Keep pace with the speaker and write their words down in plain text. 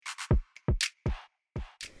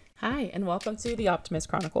Hi, and welcome to the Optimist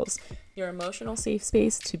Chronicles, your emotional safe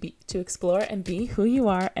space to explore and be who you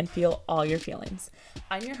are and feel all your feelings.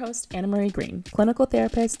 I'm your host, Anna Marie Green, clinical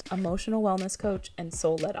therapist, emotional wellness coach, and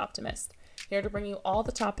soul-led optimist, here to bring you all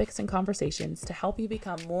the topics and conversations to help you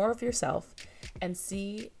become more of yourself and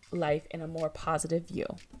see life in a more positive view.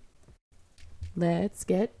 Let's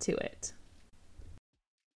get to it.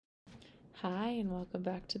 Hi, and welcome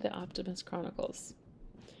back to the Optimist Chronicles.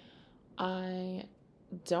 I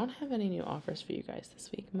don't have any new offers for you guys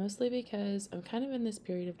this week, mostly because I'm kind of in this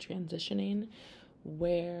period of transitioning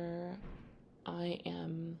where I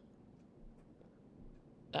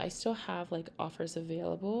still have like offers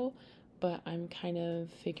available, but I'm kind of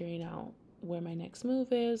figuring out where my next move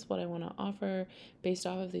is, what I want to offer based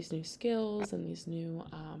off of these new skills and these new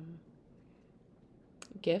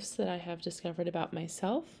gifts that I have discovered about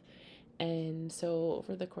myself. And so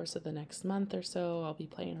over the course of the next month or so, I'll be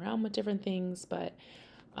playing around with different things, but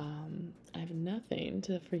I have nothing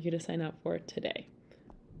for you to sign up for today.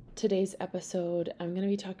 Today's episode, I'm going to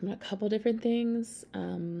be talking about a couple different things.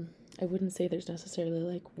 I wouldn't say there's necessarily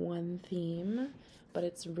like one theme, but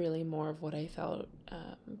it's really more of what I felt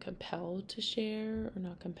compelled to share, or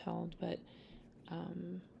not compelled, but,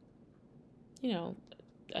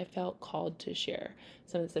 I felt called to share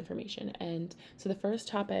some of this information. And so the first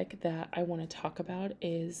topic that I want to talk about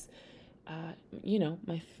is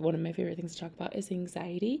one of my favorite things to talk about is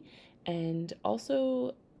anxiety, and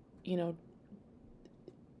also,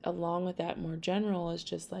 along with that, more general, is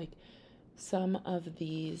just like some of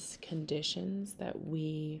these conditions that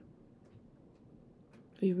we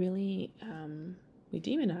really we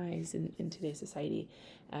demonize in today's society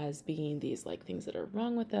as being these like things that are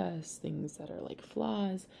wrong with us, things that are like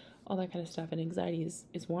flaws, all that kind of stuff. And anxiety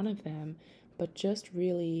is one of them, but just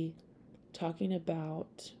really talking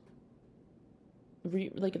about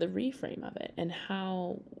the reframe of it and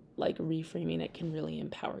how like reframing it can really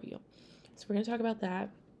empower you. So we're going to talk about that,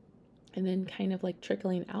 and then kind of like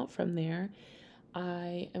trickling out from there,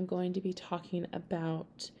 I am going to be talking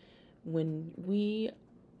about when we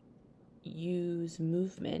use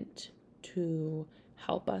movement to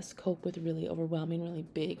help us cope with really overwhelming, really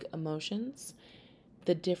big emotions,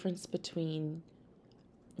 the difference between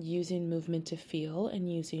using movement to feel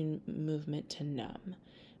and using movement to numb.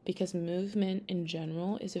 Because movement in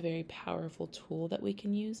general is a very powerful tool that we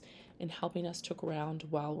can use in helping us to ground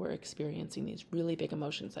while we're experiencing these really big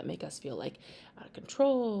emotions that make us feel like out of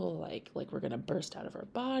control, like we're gonna burst out of our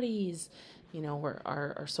bodies, where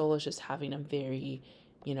our soul is just having a very,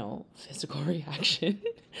 physical reaction.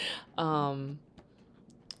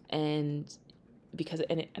 And because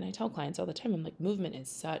and I tell clients all the time, I'm like, movement is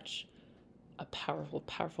such a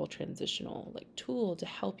powerful transitional like tool to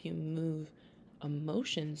help you move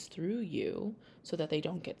emotions through you so that they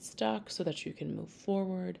don't get stuck, so that you can move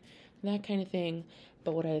forward, that kind of thing.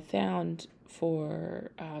 But what I found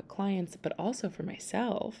for clients, but also for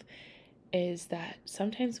myself, is that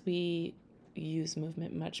sometimes we use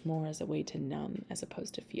movement much more as a way to numb as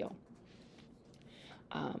opposed to feel.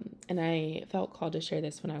 And I felt called to share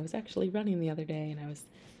this when I was actually running the other day, and I was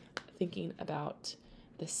thinking about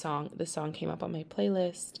this song. This song came up on my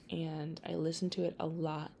playlist, and I listened to it a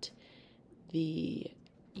lot the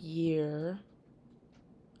year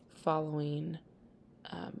following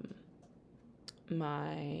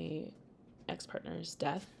my ex-partner's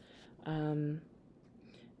death. And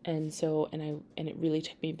it really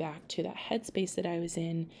took me back to that headspace that I was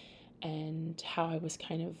in, and how I was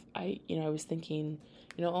kind of, I was thinking,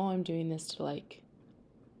 oh, I'm doing this to like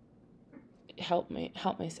help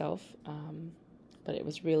myself. But it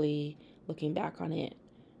was really, looking back on it,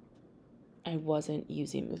 I wasn't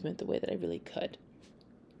using movement the way that I really could.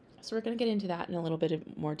 So we're going to get into that in a little bit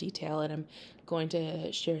of more detail, and I'm going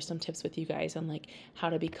to share some tips with you guys on like how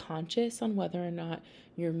to be conscious on whether or not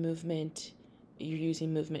you're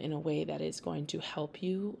using movement in a way that is going to help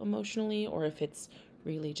you emotionally, or if it's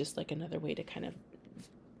really just like another way to kind of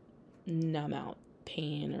numb out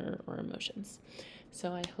pain or emotions.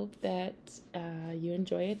 So I hope that you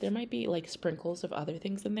enjoy it. There might be like sprinkles of other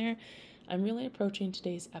things in there. I'm really approaching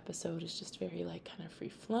today's episode as just very like kind of free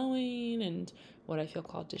flowing and what I feel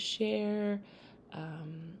called to share.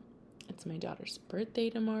 It's my daughter's birthday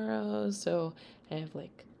tomorrow, so I have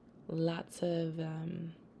like lots of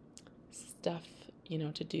stuff,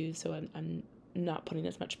 to do. So I'm not putting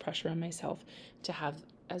as much pressure on myself to have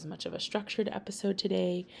as much of a structured episode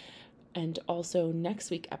today. And also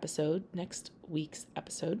next week's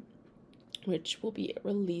episode, which will be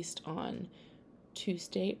released on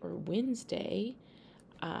Tuesday or Wednesday,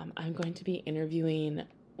 I'm going to be interviewing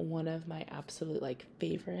one of my absolute like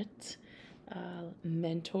favorite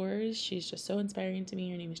mentors. She's just so inspiring to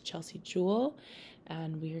me. Her name is Chelsea Jewell,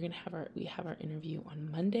 and we have our interview on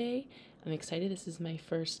Monday. I'm excited. This is my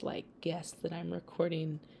first guest that I'm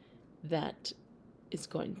recording that is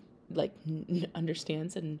going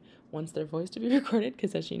understands and wants their voice to be recorded,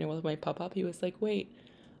 because as you know, with my pop-up, he was like, wait,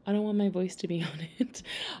 I don't want my voice to be on it.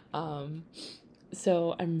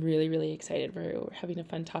 So I'm really, really excited. We're having a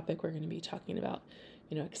fun topic. We're going to be talking about,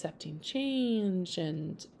 accepting change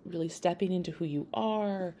and really stepping into who you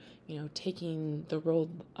are, taking the road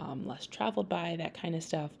less traveled by, that kind of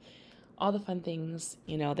stuff. All the fun things,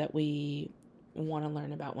 that we want to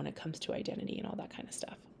learn about when it comes to identity and all that kind of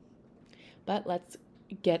stuff. But let's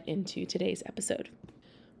get into today's episode.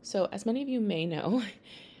 So as many of you may know,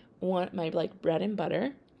 my bread and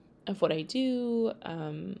butter of what I do,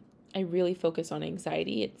 I really focus on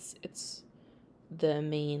anxiety. It's the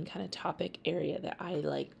main kind of topic area that I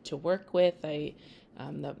like to work with. The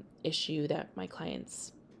issue that my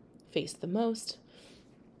clients face the most.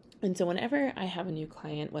 And so whenever I have a new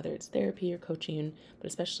client, whether it's therapy or coaching, but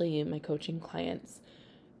especially my coaching clients,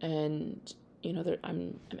 and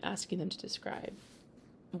I'm asking them to describe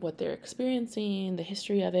what they're experiencing, the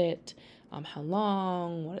history of it, how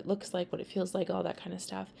long, what it looks like, what it feels like, all that kind of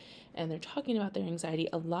stuff. And they're talking about their anxiety.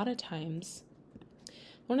 A lot of times,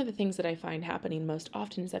 one of the things that I find happening most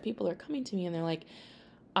often is that people are coming to me and they're like,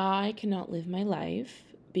 I cannot live my life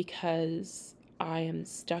because I am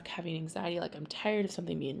stuck having anxiety. Like, I'm tired of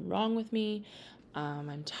something being wrong with me.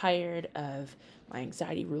 I'm tired of my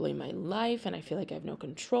anxiety ruling my life, and I feel like I have no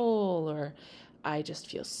control, or I just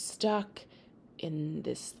feel stuck in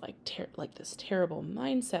this this terrible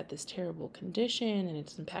mindset, this terrible condition, and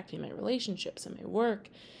it's impacting my relationships and my work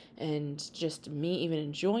and just me even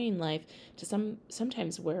enjoying life, to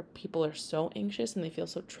sometimes where people are so anxious and they feel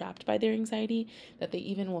so trapped by their anxiety that they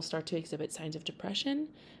even will start to exhibit signs of depression,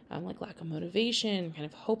 like lack of motivation, kind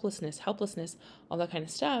of hopelessness, helplessness, all that kind of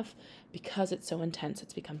stuff, because it's so intense.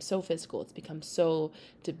 It's become so physical. It's become so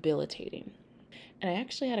debilitating. And I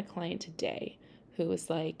actually had a client today who was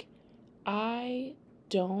like, I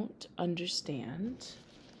don't understand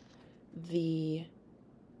the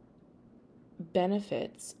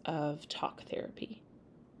benefits of talk therapy.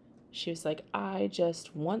 She was like, I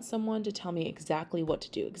just want someone to tell me exactly what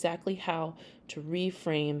to do, exactly how to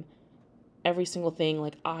reframe every single thing.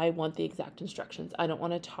 Like, I want the exact instructions. I don't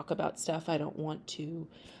want to talk about stuff. I don't want to,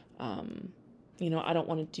 I don't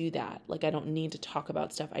want to do that. Like, I don't need to talk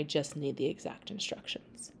about stuff. I just need the exact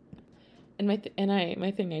instructions. And my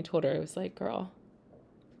thing I told her, I was like, girl,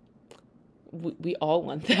 we all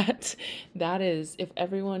want that. That is, if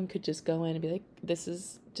everyone could just go in and be like,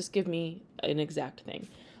 just give me an exact thing,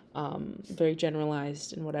 very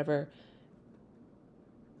generalized and whatever,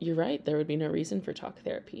 you're right, there would be no reason for talk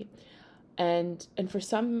therapy. And for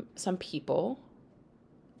some people,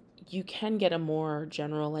 you can get a more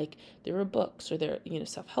general, like, there are books, or there,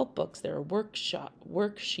 self-help books, there are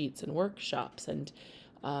worksheets and workshops, and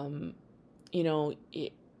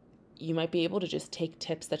you might be able to just take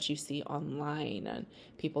tips that you see online and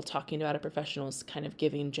people talking about it, professionals kind of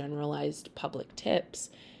giving generalized public tips.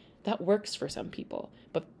 That works for some people.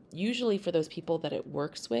 But usually for those people that it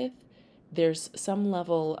works with, there's some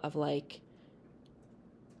level of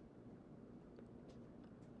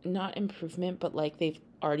not improvement, but they've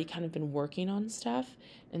already kind of been working on stuff.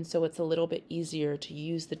 And so it's a little bit easier to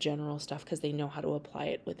use the general stuff because they know how to apply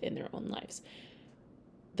it within their own lives.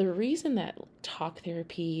 The reason that talk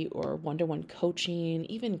therapy or one-to-one coaching,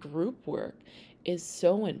 even group work, is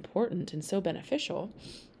so important and so beneficial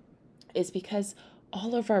is because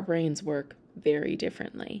all of our brains work very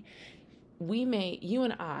differently. You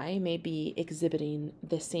and I may be exhibiting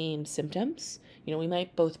the same symptoms. We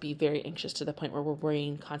might both be very anxious to the point where we're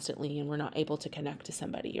worrying constantly and we're not able to connect to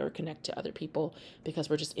somebody or connect to other people because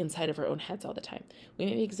we're just inside of our own heads all the time. We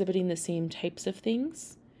may be exhibiting the same types of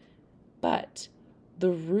things, but the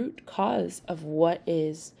root cause of what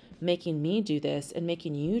is making me do this and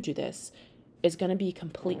making you do this is going to be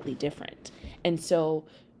completely different. And so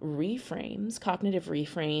cognitive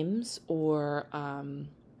reframes, or,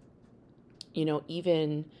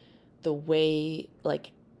 even the way,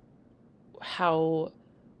 how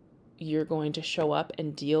you're going to show up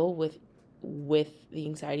and deal with the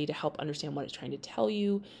anxiety to help understand what it's trying to tell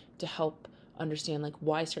you, to help understand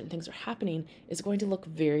why certain things are happening, is going to look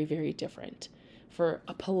very, very different for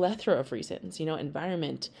a plethora of reasons,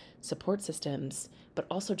 environment, support systems, but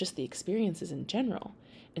also just the experiences in general.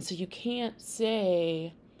 And so you can't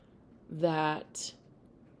say that,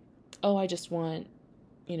 oh, I just want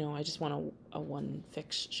a one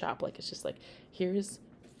fix shop. It's just here's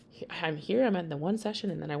I'm here, I'm at the one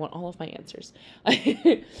session, and then I want all of my answers.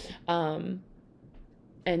 um,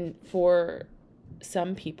 and for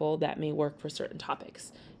some people, that may work for certain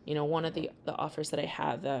topics. One of the offers that I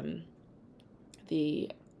have,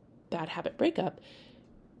 the bad habit breakup,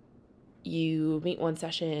 you meet one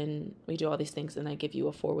session, we do all these things, and I give you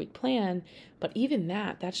a 4-week plan. But even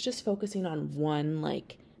that's just focusing on one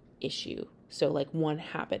issue. So one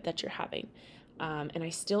habit that you're having. And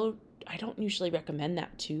I don't usually recommend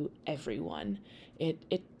that to everyone.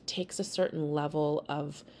 It takes a certain level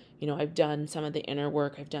of, I've done some of the inner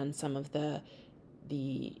work, I've done some of the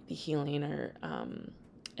healing or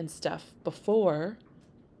and stuff before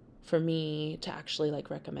for me to actually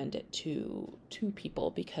recommend it to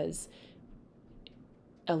people, because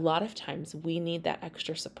a lot of times we need that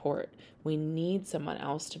extra support. We need someone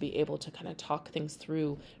else to be able to kind of talk things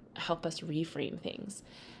through, help us reframe things.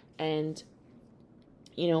 And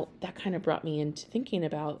that kind of brought me into thinking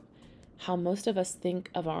about how most of us think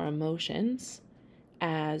of our emotions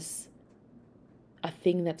as a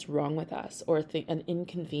thing that's wrong with us, or an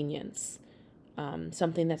inconvenience,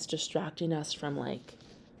 something that's distracting us from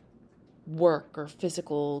work or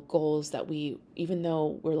physical goals that even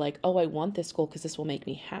though we're like, oh, I want this goal because this will make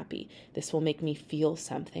me happy, this will make me feel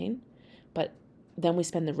something, but then we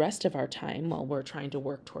spend the rest of our time while we're trying to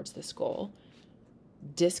work towards this goal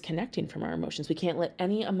disconnecting from our emotions. We can't let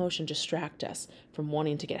any emotion distract us from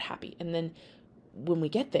wanting to get happy. And then when we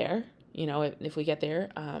get there, if we get there,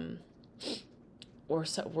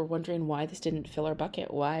 we're wondering why this didn't fill our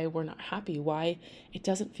bucket, why we're not happy, why it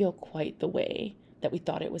doesn't feel quite the way that we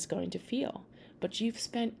thought it was going to feel. But you've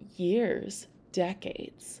spent years,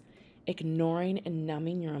 decades, ignoring and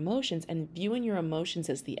numbing your emotions and viewing your emotions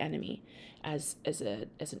as the enemy, as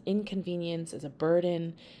an inconvenience, as a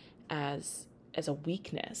burden, as a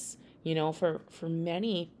weakness. For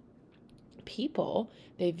many people,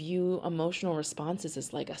 they view emotional responses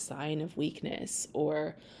as a sign of weakness,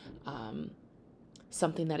 or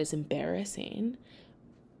something that is embarrassing.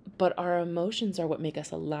 But our emotions are what make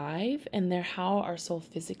us alive, and they're how our soul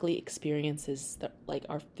physically experiences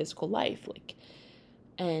our physical life.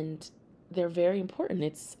 And they're very important.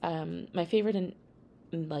 It's my favorite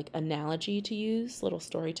analogy to use, little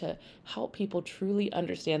story to help people truly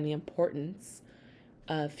understand the importance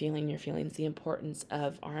of feeling your feelings, the importance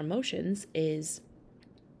of our emotions, is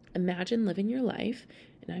imagine living your life.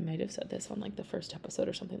 And I might have said this on the first episode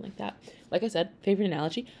or something like that. Like I said, favorite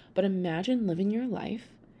analogy, but imagine living your life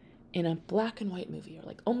in a black and white movie,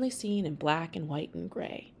 or only seen in black and white and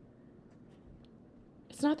gray.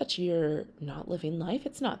 It's not that you're not living life.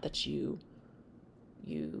 It's not that you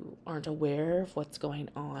aren't aware of what's going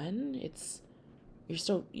on. You're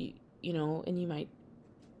still, and you might,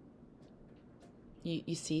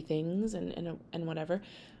 you see things and whatever.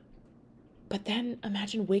 But then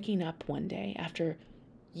imagine waking up one day after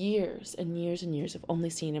years and years and years of only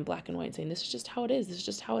seeing in black and white, saying, this is just how it is. This is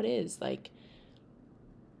just how it is.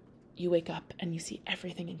 You wake up and you see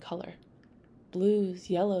everything in color. Blues,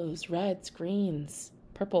 yellows, reds, greens,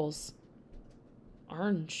 purples,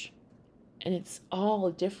 orange. And it's all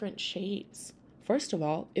different shades. First of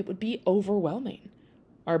all, it would be overwhelming.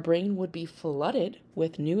 Our brain would be flooded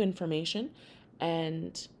with new information,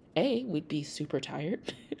 and we'd be super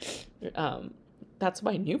tired. That's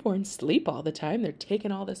why newborns sleep all the time. They're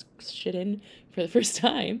taking all this shit in for the first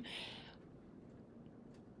time.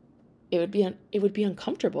 It would be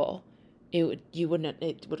uncomfortable. It would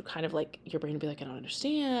kind of your brain would be like, I don't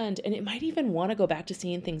understand. And it might even want to go back to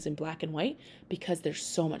seeing things in black and white because there's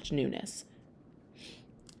so much newness.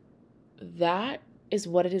 That is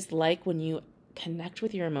what it is like when you connect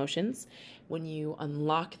with your emotions, when you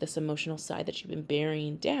unlock this emotional side that you've been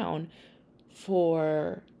burying down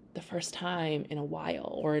for the first time in a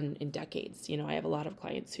while, or in decades. I have a lot of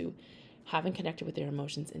clients who haven't connected with their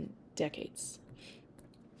emotions in decades.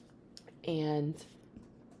 And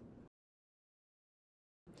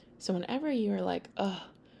so whenever you're like,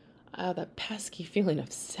 that pesky feeling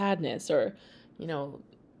of sadness, or,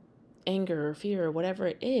 anger or fear or whatever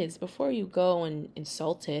it is, before you go and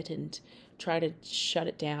insult it and try to shut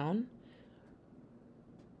it down,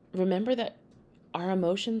 remember that our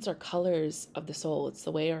emotions are colors of the soul. It's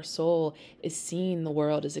the way our soul is seeing the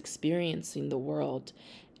world, is experiencing the world.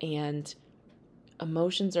 And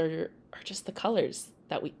emotions are just the colors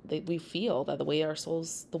that we feel, that the way our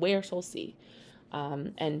souls see.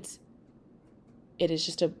 And it is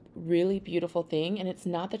just a really beautiful thing. And it's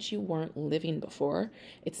not that you weren't living before.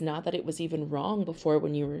 It's not that it was even wrong before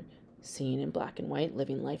when you were seeing in black and white,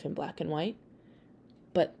 living life in black and white.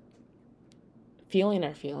 But feeling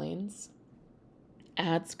our feelings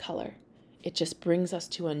adds color. It just brings us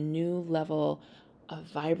to a new level a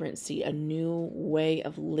vibrancy, a new way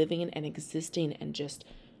of living and existing and just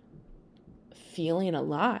feeling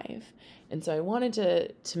alive. And so I wanted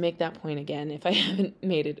to make that point again, if I haven't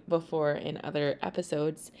made it before in other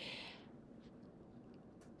episodes,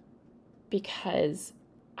 because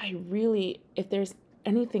I really, if there's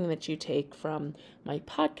anything that you take from my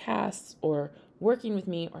podcasts or working with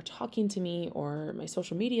me or talking to me or my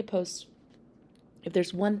social media posts, if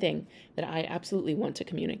there's one thing that I absolutely want to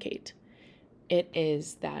communicate, it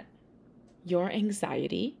is that your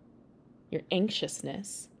anxiety, your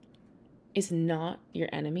anxiousness is not your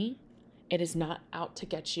enemy. It is not out to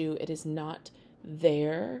get you. It is not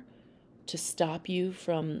there to stop you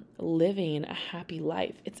from living a happy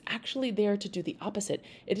life. It's actually there to do the opposite.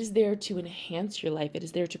 It is there to enhance your life. It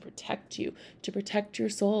is there to protect you, to protect your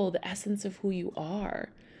soul, the essence of who you are,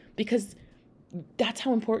 because that's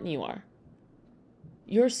how important you are.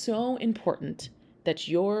 You're so important that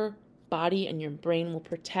your body and your brain will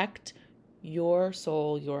protect your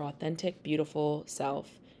soul, your authentic, beautiful self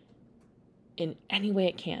in any way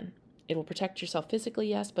it can. It will protect yourself physically,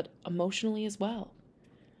 yes, but emotionally as well.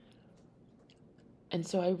 And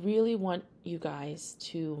so I really want you guys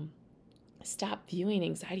to stop viewing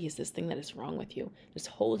anxiety as this thing that is wrong with you, that's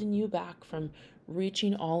holding you back from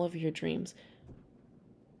reaching all of your dreams.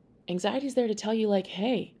 Anxiety is there to tell you, like,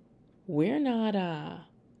 hey, we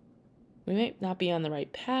might not be on the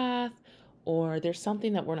right path, or there's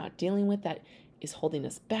something that we're not dealing with that is holding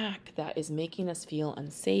us back, that is making us feel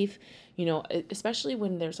unsafe, especially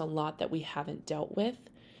when there's a lot that we haven't dealt with,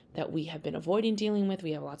 that we have been avoiding dealing with.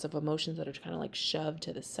 We have lots of emotions that are kind of like shoved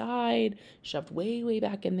to the side, shoved way, way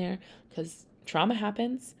back in there, because trauma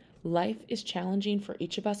happens. Life is challenging for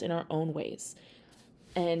each of us in our own ways.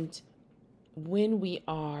 And when we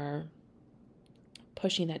are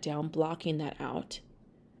pushing that down, blocking that out,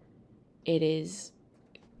 it is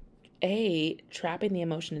trapping the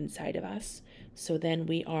emotion inside of us. So then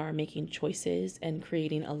we are making choices and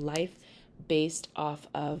creating a life based off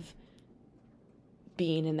of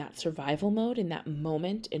being in that survival mode, in that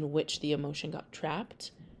moment in which the emotion got trapped,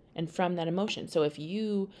 and from that emotion. So if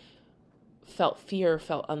you felt fear,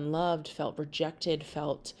 felt unloved, felt rejected,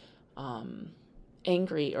 felt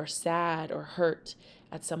angry or sad or hurt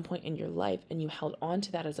at some point in your life, and you held on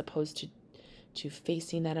to that as opposed to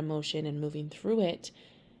facing that emotion and moving through it,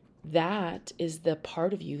 that is the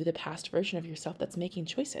part of you, the past version of yourself, that's making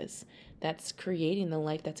choices, that's creating the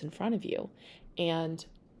life that's in front of you. And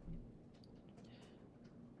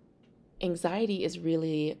anxiety is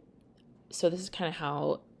really, so this is kind of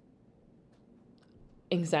how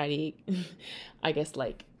anxiety, I guess,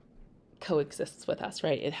 like coexists with us,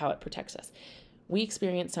 right? And how it protects us. We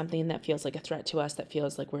experience something that feels like a threat to us, that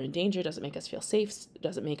feels like we're in danger, doesn't make us feel safe,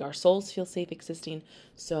 doesn't make our souls feel safe existing.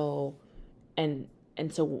 So, and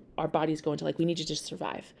so our bodies go into like, we need to just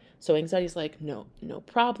survive. So anxiety is like, no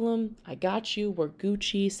problem. I got you. We're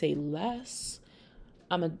Gucci. Say less.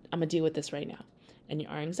 I'm a deal with this right now. And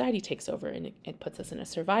our anxiety takes over, and it puts us in a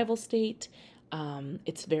survival state.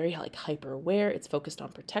 It's very like hyper aware. It's focused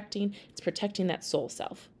on protecting. It's protecting that soul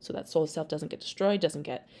self. So that soul self doesn't get destroyed, doesn't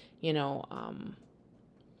get,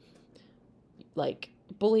 like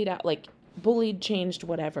bullied out, like bullied, changed,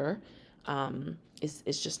 whatever,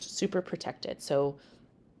 is just super protected. So,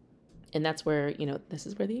 and that's where, this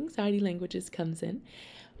is where the anxiety languages comes in.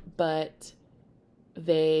 But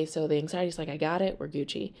so the anxiety is like, I got it, we're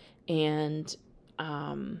Gucci. And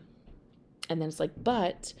then it's like,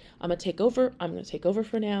 but I'm going to take over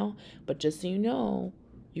for now. But just so you know,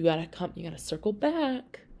 you gotta circle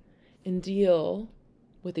back and deal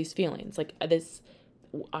with these feelings. Like this,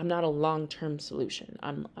 I'm not a long-term solution.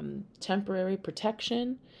 I'm temporary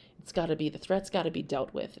protection. The threat's gotta be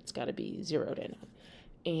dealt with. It's gotta be zeroed in on.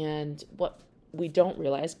 And what we don't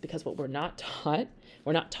realize, because what we're not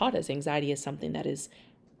taught as anxiety is something that is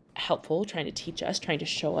helpful, trying to teach us, trying to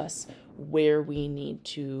show us where we need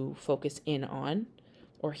to focus in on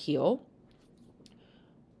or heal.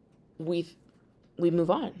 We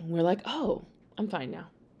move on. We're like, oh, I'm fine now.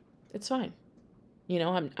 It's fine.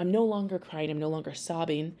 I'm no longer crying. I'm no longer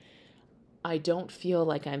sobbing. I don't feel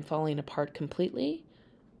like I'm falling apart completely.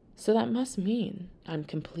 So that must mean I'm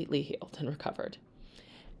completely healed and recovered.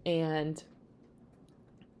 And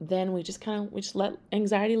then we just let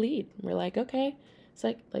anxiety lead. We're like, okay, it's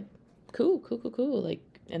like cool. Like,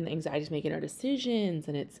 and the anxiety's making our decisions,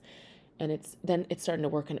 and it's starting to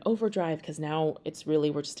work in overdrive, because now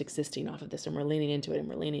we're just existing off of this, and we're leaning into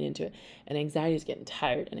it, and anxiety is getting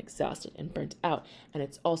tired and exhausted and burnt out. And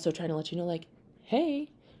it's also trying to let you know, like, hey,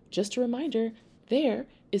 just a reminder, there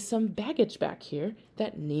is some baggage back here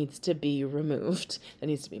that needs to be removed, that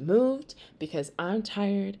needs to be moved, because I'm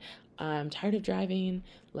tired, I'm tired of driving.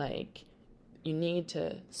 Like, you need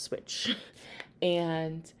to switch.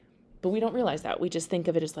 And, but we don't realize that. We just think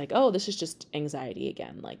of it as like, oh, this is just anxiety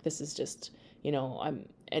again. Like, this is just,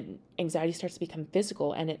 and anxiety starts to become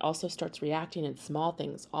physical, and it also starts reacting in small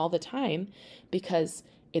things all the time because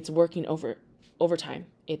it's working overtime.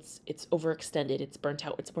 It's overextended. It's burnt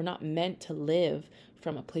out. We're not meant to live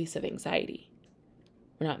from a place of anxiety.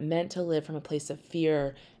 We're not meant to live from a place of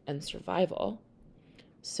fear and survival.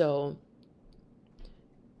 So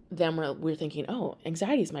then we're thinking, oh,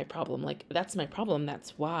 anxiety is my problem. Like, that's my problem.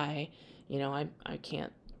 That's why, I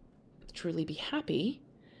can't truly be happy.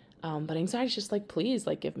 But anxiety is just like, please,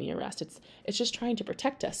 like, give me a rest. It's just trying to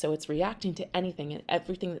protect us. So it's reacting to anything and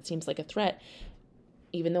everything that seems like a threat,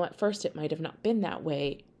 even though at first it might have not been that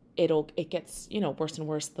way. It gets, worse and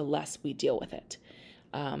worse the less we deal with it.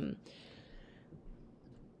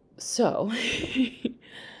 So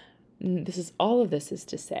all of this is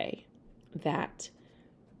to say that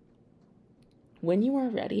when you are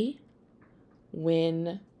ready,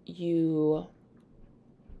 when you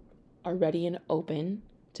are ready and open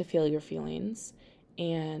to feel your feelings,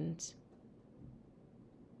 and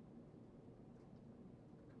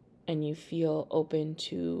you feel open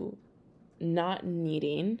to not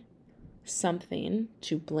needing something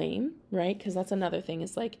to blame, right? Because that's another thing,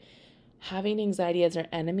 is like having anxiety as our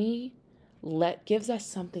enemy gives us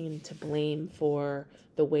something to blame for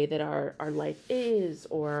the way that our life is,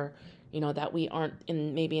 or that we aren't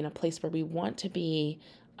maybe in a place where we want to be.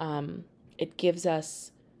 It gives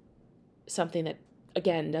us something that,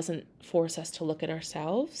 again, doesn't force us to look at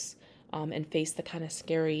ourselves and face the kind of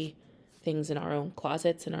scary things in our own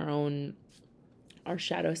closets and our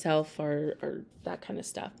shadow self, or that kind of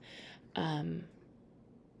stuff. But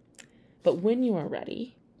when you are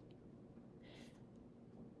ready,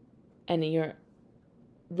 and you're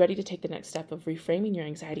ready to take the next step of reframing your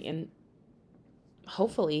anxiety, and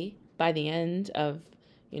hopefully by the end of,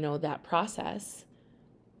 that process,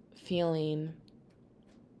 feeling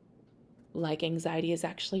like anxiety is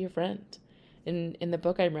actually your friend. In the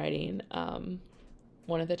book I'm writing,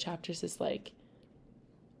 one of the chapters is like,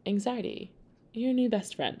 anxiety, your new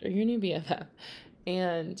best friend or your new BFF.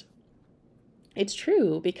 And it's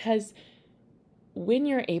true, because when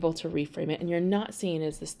you're able to reframe it and you're not seeing it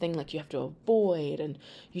as this thing like you have to avoid and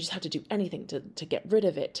you just have to do anything to get rid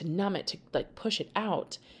of it, to numb it, to like push it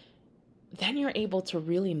out, then you're able to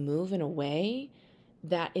really move in a way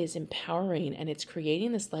that is empowering, and it's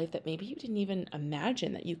creating this life that maybe you didn't even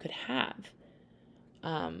imagine that you could have.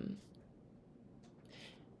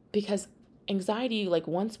 Because anxiety, like,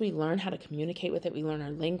 once we learn how to communicate with it, we learn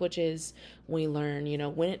our languages, we learn,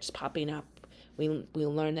 when it's popping up, we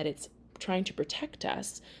learn that it's trying to protect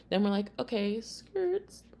us, then we're like, okay,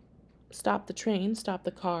 skirts, stop the train, stop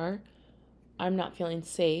the car. I'm not feeling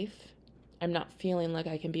safe. I'm not feeling like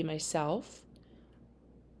I can be myself.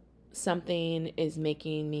 Something is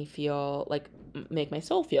making me feel like, make my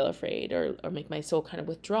soul feel afraid, or make my soul kind of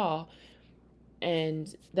withdraw.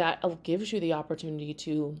 And that gives you the opportunity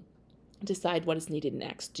to decide what is needed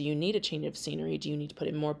next. Do you need a change of scenery? Do you need to put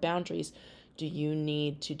in more boundaries? Do you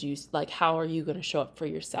need to do, like, how are you going to show up for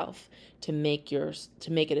yourself to make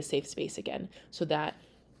it a safe space again, so that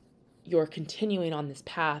you're continuing on this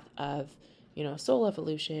path of, soul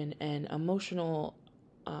evolution and emotional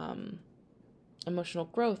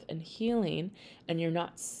growth and healing, and you're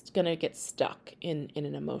not going to get stuck in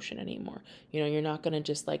an emotion anymore. You're not going to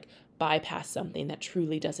just like bypass something that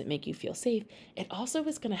truly doesn't make you feel safe. It also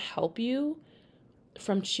is going to help you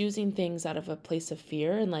from choosing things out of a place of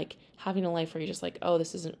fear, and like having a life where you're just like, oh,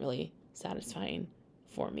 this isn't really satisfying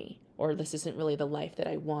for me, or this isn't really the life that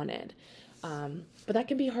I wanted. But that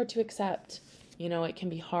can be hard to accept. It can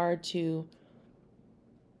be hard to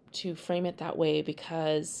frame it that way,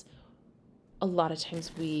 because a lot of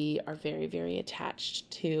times we are very, very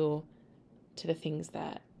attached to the things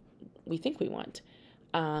that we think we want.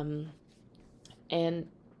 And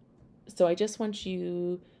so I just want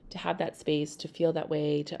you to have that space to feel that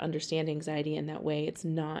way, to understand anxiety in that way. It's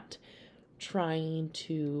not trying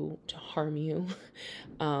to harm you.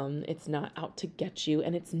 It's not out to get you.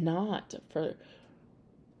 And it's not, for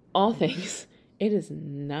all things, it is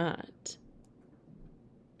not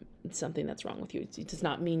something that's wrong with you. It does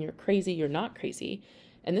not mean you're crazy. You're not crazy.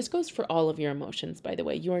 And this goes for all of your emotions, by the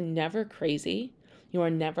way. You are never crazy. You are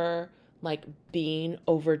never like being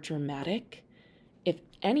over dramatic. If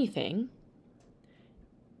anything,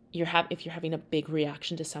 if you're having a big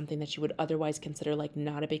reaction to something that you would otherwise consider like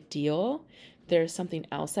not a big deal, there's something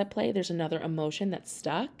else at play. There's another emotion that's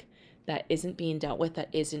stuck, that isn't being dealt with, that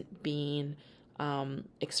isn't being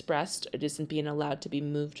expressed, it isn't being allowed to be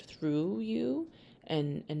moved through you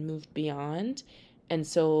and move beyond. And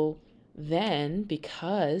so then,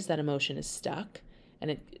 because that emotion is stuck and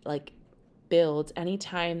it like builds,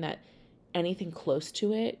 anytime that anything close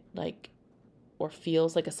to it, like, or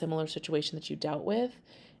feels like a similar situation that you dealt with,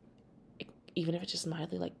 even if it just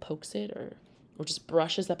mildly like pokes it or just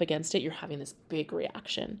brushes up against it, you're having this big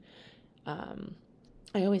reaction.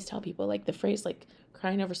 I always tell people, like, the phrase like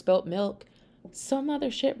crying over spilt milk, some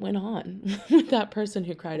other shit went on with that person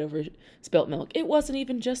who cried over spilt milk. It wasn't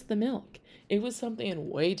even just the milk. It was something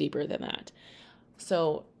way deeper than that.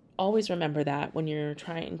 So always remember that when you're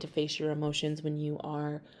trying to face your emotions, when you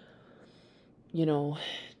are,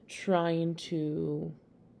 trying to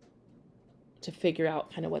figure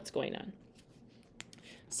out kind of what's going on.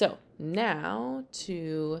 So now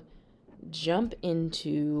to jump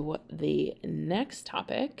into the next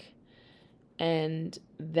topic, and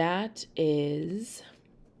that is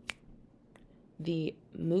the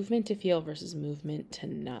movement to feel versus movement to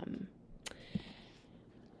numb.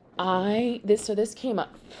 This came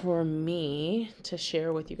up for me to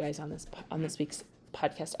share with you guys on this week's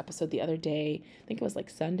podcast episode the other day. I think it was like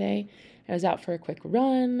Sunday. I was out for a quick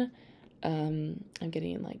run. I'm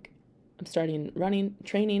starting running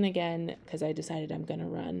training again because I decided I'm gonna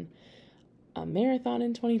run a marathon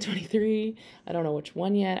in 2023. I don't know which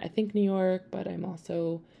one yet. I think New York, but I'm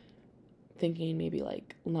also thinking maybe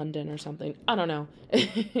like London or something. I don't know.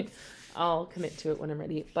 I'll commit to it when I'm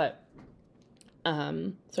ready. But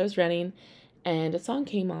so I was running and a song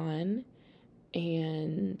came on,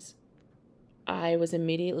 and I was so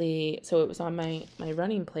it was on my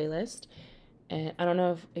running playlist. And I don't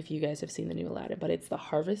know if you guys have seen the new Aladdin, but it's the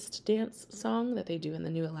Harvest Dance song that they do in the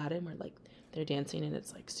new Aladdin, where like they're dancing and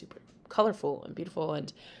it's like super colorful and beautiful.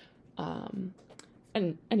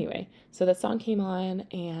 And anyway, so that song came on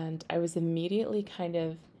and I was immediately kind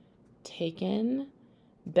of taken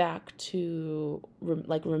back to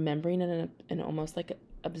remembering and almost like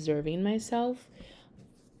observing myself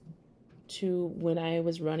to when I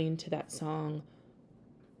was running to that song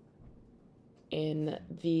in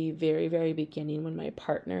the very, very beginning when my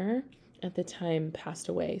partner at the time passed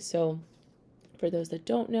away. So for those that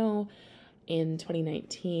don't know, in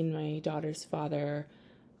 2019, my daughter's father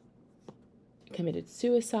committed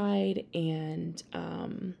suicide, and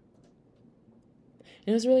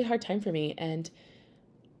it was a really hard time for me. And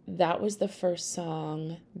that was the first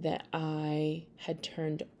song that I had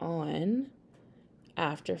turned on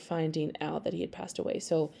after finding out that he had passed away.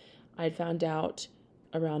 So I'd found out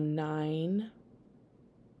around 9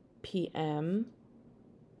 p.m.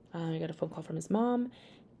 I got a phone call from his mom,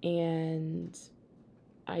 and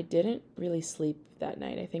I didn't really sleep that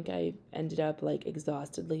night. I think I ended up like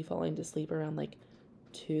exhaustedly falling to sleep around like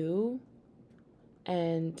 2.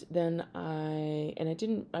 And then I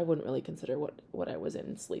wouldn't really consider what I was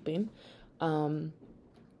in sleeping. And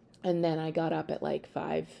then I got up at like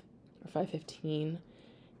 5 or 5:15,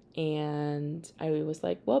 and I was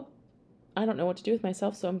like, well, I don't know what to do with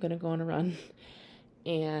myself, so I'm going to go on a run.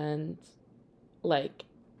 And like,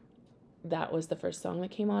 that was the first song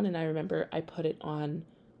that came on, and I remember I put it on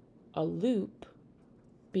a loop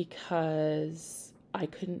because I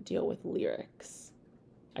couldn't deal with lyrics.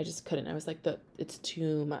 I just couldn't. I was like, it's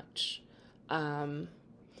too much. And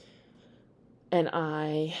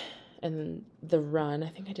the run, I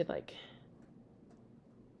think I did like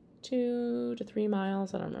 2 to 3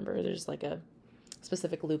 miles. I don't remember. There's like a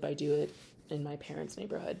specific loop I do it in my parents'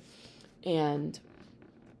 neighborhood. And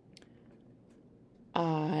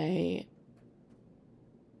I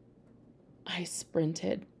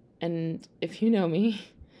sprinted. And if you know me,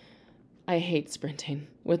 I hate sprinting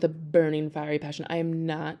with a burning, fiery passion. I am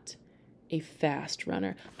not a fast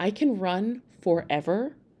runner. I can run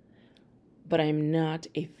forever, but I'm not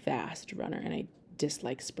a fast runner, and I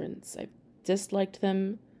dislike sprints. I've disliked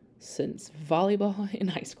them since volleyball in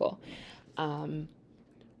high school.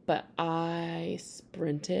 But I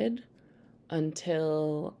sprinted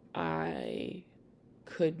until I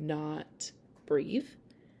could not breathe.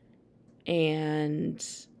 And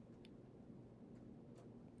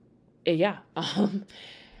yeah,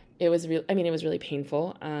 it was really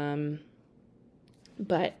painful.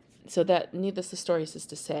 But so that, needless the story is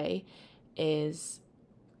to say,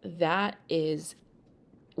 that is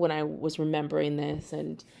when I was remembering this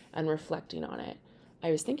and reflecting on it,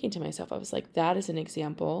 I was thinking to myself, I was like, that is an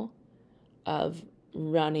example of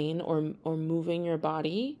running or moving your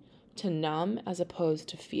body to numb as opposed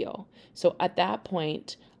to feel. So at that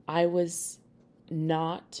point, I was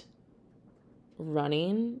not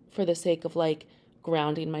running for the sake of like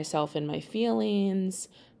grounding myself in my feelings,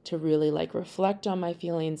 to really like reflect on my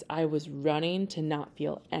feelings, I was running to not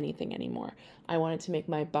feel anything anymore. I wanted to make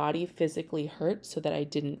my body physically hurt so that I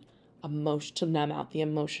didn't to numb out the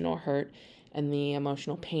emotional hurt and the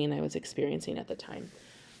emotional pain I was experiencing at the time.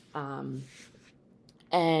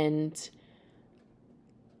 And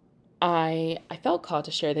I felt called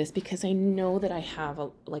to share this because I know that I have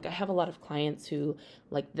a lot of clients who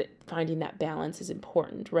finding that balance is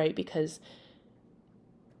important, right? Because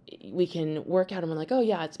we can work out and we're like, oh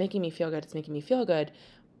yeah, it's making me feel good. It's making me feel good.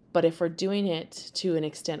 But if we're doing it to an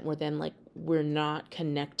extent where then like we're not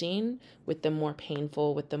connecting with the more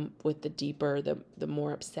painful, with the deeper, the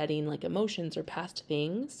more upsetting like emotions or past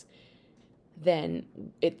things, then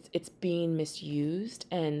it's being misused,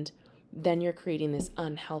 and then you're creating this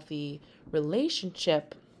unhealthy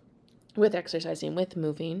relationship with exercising, with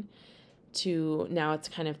moving, to now it's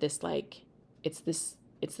kind of this like it's this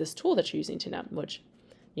tool that you're using to numb, which,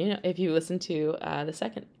 if you listen to the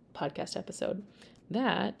second podcast episode,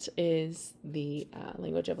 that is the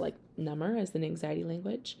language of like number as an anxiety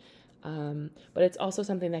language. But it's also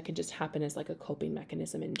something that can just happen as like a coping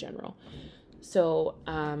mechanism in general. So,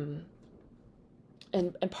 and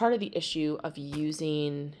part of the issue of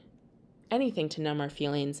using anything to numb our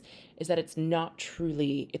feelings is that it's not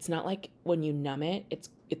like when you numb it, it's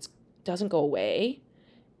doesn't go away.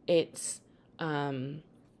 It's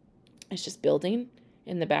just building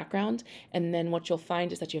in the background. And then what you'll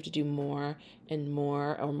find is that you have to do more and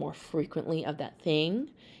more or more frequently of that thing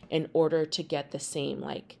in order to get the same,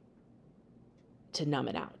 like, to numb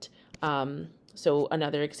it out. So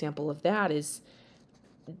another example of that is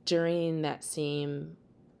during that same,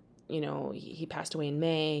 he passed away in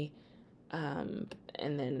May. And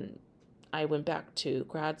then I went back to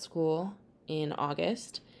grad school in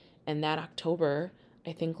August, and that October,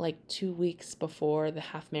 I think like 2 weeks before the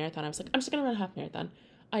half marathon, I was like, I'm just going to run a half marathon.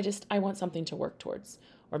 I want something to work towards.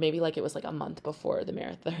 Or maybe like it was like a month before the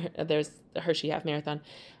marathon, there's the Hershey half marathon.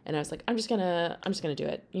 And I was like, I'm just going to do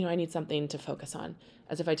it. I need something to focus on,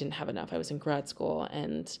 as if I didn't have enough. I was in grad school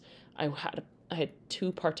and I had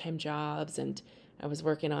 2 part-time jobs, and I was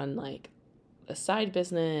working on like a side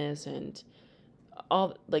business and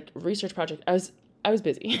all like research project. I was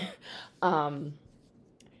busy.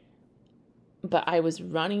 But I was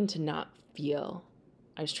running to not feel.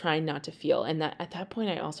 I was trying not to feel. And that at that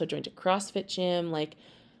point I also joined a CrossFit gym. Like,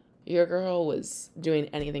 your girl was doing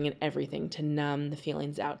anything and everything to numb the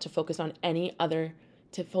feelings out, to focus on anything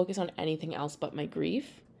else but my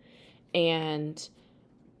grief. And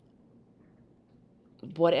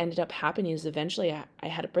what ended up happening is eventually I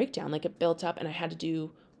had a breakdown. Like, it built up and I had to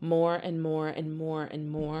do more and more and more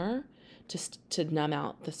and more just to numb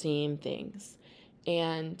out the same things.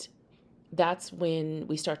 And that's when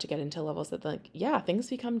we start to get into levels that, like, yeah, things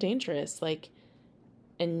become dangerous. Like,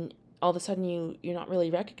 and all of a sudden you're not really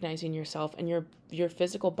recognizing yourself, and your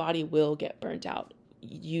physical body will get burnt out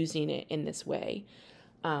using it in this way.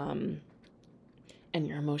 And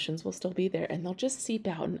your emotions will still be there, and they'll just seep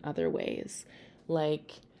out in other ways.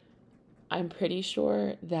 Like, I'm pretty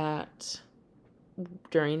sure that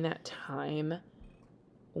during that time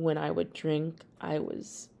when I would drink, I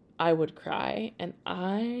would cry, and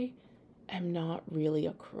I am not really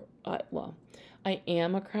I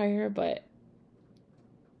am a crier, but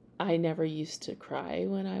I never used to cry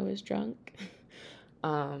when I was drunk.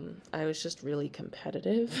 I was just really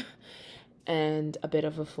competitive and a bit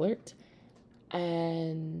of a flirt,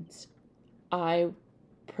 and I'm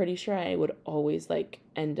pretty sure I would always like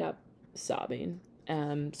end up sobbing.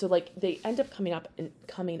 So like they end up coming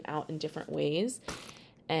out in different ways,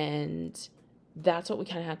 and that's what we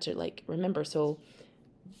kind of had to like remember. So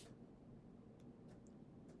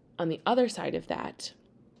on the other side of that,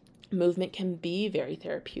 movement can be very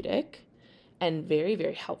therapeutic and very,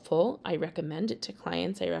 very helpful. I recommend it to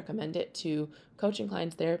clients. I recommend it to coaching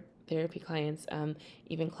clients, therapy clients,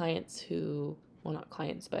 even clients who, well, not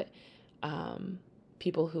clients, but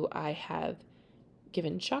people who I have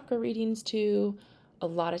given chakra readings to. A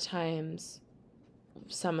lot of times,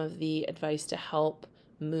 some of the advice to help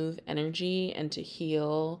move energy and to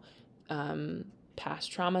heal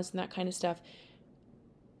past traumas and that kind of stuff,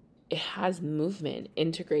 it has movement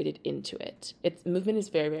integrated into it. Movement is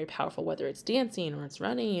very, very powerful, whether it's dancing or it's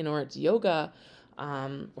running or it's yoga,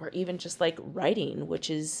 or even just like writing, which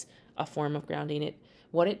is a form of grounding.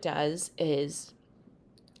 What it does is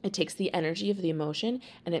it takes the energy of the emotion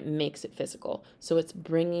and it makes it physical. So it's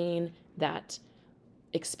bringing that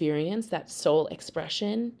experience, that soul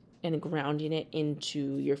expression, and grounding it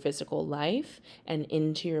into your physical life and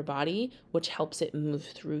into your body, which helps it move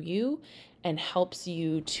through you and helps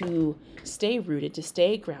you to stay rooted, to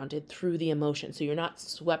stay grounded through the emotion. So you're not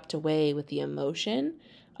swept away with the emotion,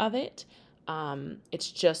 of it.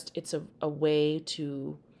 It's a way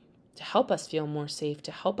to help us feel more safe,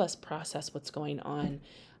 to help us process what's going on,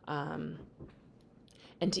 um,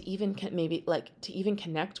 and to even to even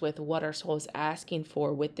connect with what our soul is asking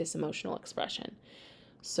for with this emotional expression.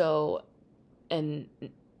 So, and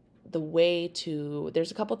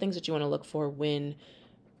there's a couple things that you want to look for when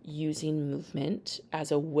using movement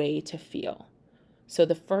as a way to feel. So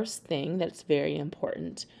the first thing that's very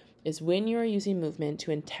important is when you're using movement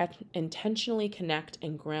to intentionally connect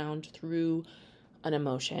and ground through an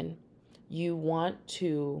emotion, you want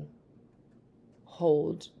to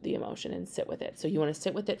hold the emotion and sit with it. So you want to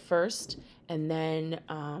sit with it first, and then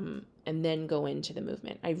go into the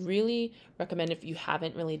movement. I really recommend, if you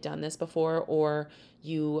haven't really done this before, or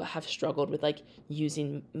you have struggled with like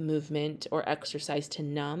using movement or exercise to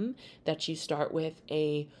numb, that you start with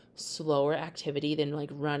a slower activity than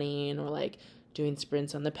like running or like doing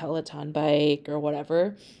sprints on the Peloton bike or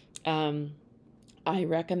whatever. I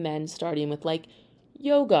recommend starting with like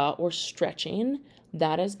yoga or stretching.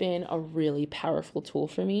 That has been a really powerful tool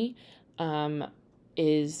for me,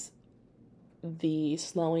 is the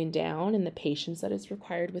slowing down and the patience that is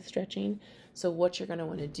required with stretching. So what you're going to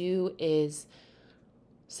want to do is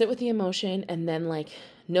sit with the emotion, and then like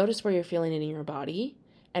notice where you're feeling it in your body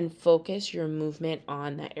and focus your movement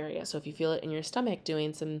on that area. So if you feel it in your stomach,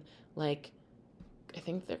 doing some like, I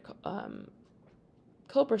think they're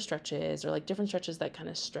cobra stretches, or like different stretches that kind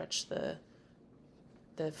of stretch the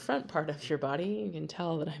front part of your body. You can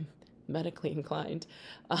tell that I'm medically inclined.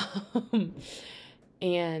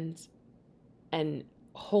 And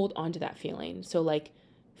hold on to that feeling. So like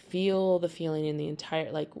feel the feeling in the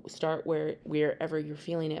entire, like start wherever you're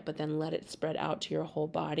feeling it, but then let it spread out to your whole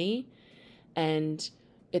body. And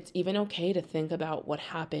it's even okay to think about what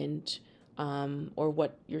happened, or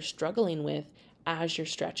what you're struggling with as you're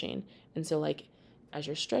stretching. And so like as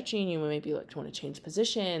you're stretching, you maybe like want to change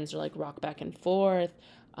positions or like rock back and forth.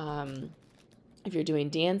 If you're doing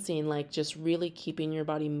dancing, like just really keeping your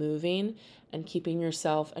body moving and keeping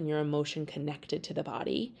yourself and your emotion connected to the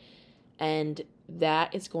body. And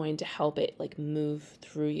that is going to help it like move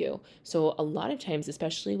through you. So a lot of times,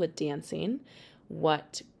 especially with dancing,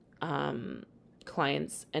 what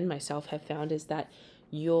clients and myself have found is that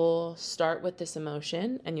you'll start with this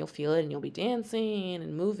emotion and you'll feel it, and you'll be dancing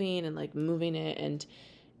and moving and like moving it, and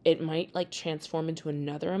it might like transform into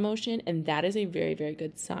another emotion. And that is a very, very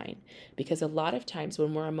good sign, because a lot of times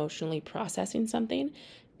when we're emotionally processing something,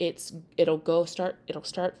 it'll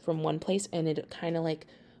start from one place, and it kind of like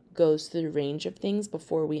goes through the range of things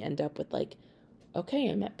before we end up with like, okay,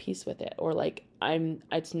 I'm at peace with it, or like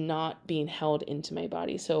it's not being held into my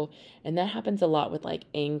body. So, and that happens a lot with like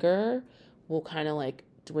anger, will kind of like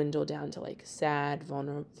dwindle down to like sad,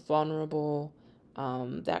 vulnerable,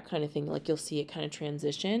 that kind of thing. Like you'll see it kind of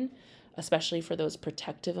transition, especially for those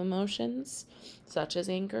protective emotions such as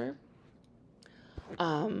anger.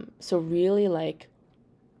 So really like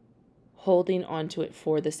holding onto it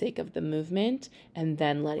for the sake of the movement, and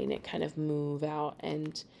then letting it kind of move out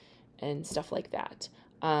and stuff like that.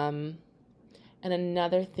 And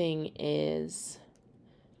another thing is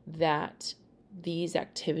that these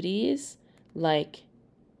activities, like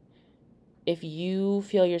if you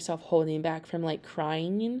feel yourself holding back from like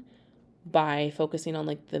crying by focusing on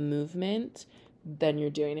like the movement, then you're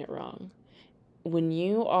doing it wrong. When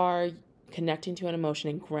you are connecting to an emotion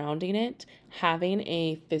and grounding it, having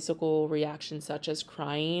a physical reaction such as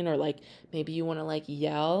crying, or like maybe you want to like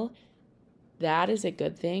yell, that is a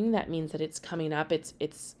good thing. That means that it's coming up.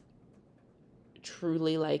 It's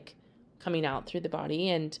truly like coming out through the body.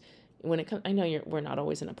 And when it comes, I know we're not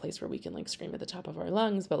always in a place where we can like scream at the top of our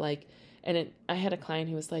lungs, but like, I had a client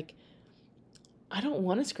who was like, I don't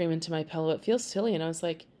want to scream into my pillow. It feels silly. And I was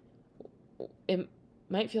like, it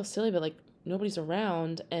might feel silly, but like nobody's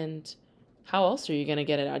around, and how else are you going to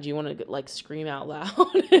get it out? Do you want to like scream out loud?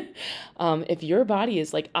 If your body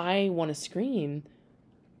is like, I want to scream,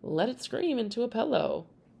 let it scream into a pillow.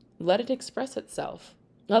 Let it express itself.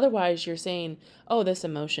 Otherwise, you're saying, "Oh, this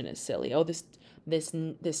emotion is silly. Oh, this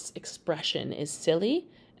expression is silly,"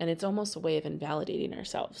 and it's almost a way of invalidating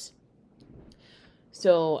ourselves.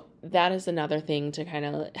 So that is another thing to kind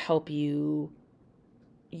of help you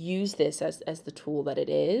use this as the tool that it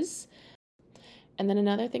is. And then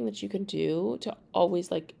another thing that you can do to always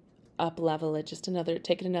like up level it,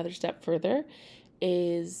 take it another step further,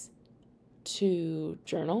 is to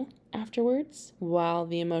journal afterwards while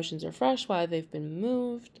the emotions are fresh, while they've been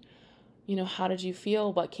moved. How did you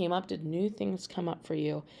feel? What came up? Did new things come up for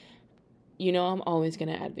you? I'm always going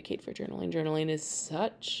to advocate for journaling. Journaling is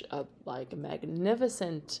such a like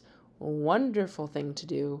magnificent wonderful thing to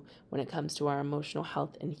do when it comes to our emotional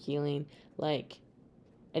health and healing. Like,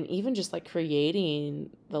 and even just like creating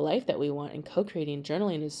the life that we want and co-creating.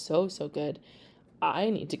 Journaling is so, so good. I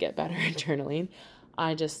need to get better at journaling.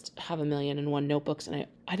 I just have 1,000,001 notebooks, and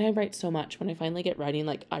I write so much. When I finally get writing,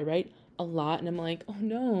 like, I write a lot, and I'm like, oh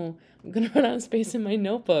no, I'm gonna run out of space in my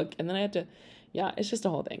notebook. And then I have to, yeah, it's just a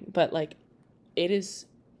whole thing. But like, it is,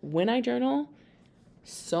 when I journal,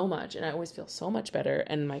 so much, and I always feel so much better,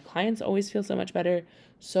 and my clients always feel so much better.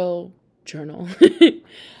 So journal.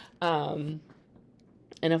 um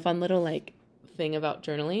and a fun little like thing about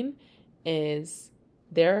journaling is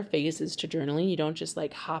there are phases to journaling. You don't just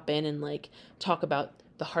like hop in and like talk about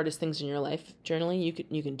the hardest things in your life journaling.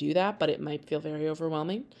 You can do that, but it might feel very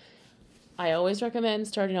overwhelming. I always recommend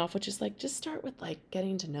starting off with just start with like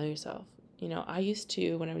getting to know yourself. I used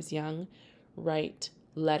to, when I was young, write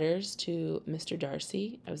letters to Mr.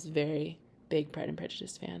 Darcy. I was a very big Pride and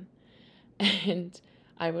Prejudice fan. And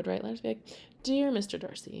I would write letters like, "Dear Mr.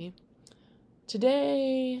 Darcy,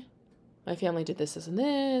 today my family did this and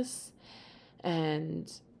this,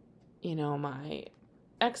 and my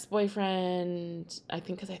ex-boyfriend," I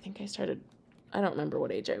think, because I started, I don't remember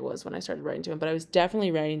what age I was when I started writing to him, but I was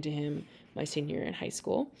definitely writing to him my senior year in high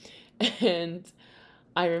school. And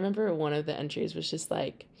I remember one of the entries was just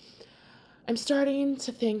like, "I'm starting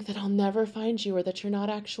to think that I'll never find you, or that you're not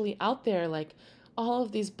actually out there. Like, all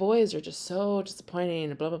of these boys are just so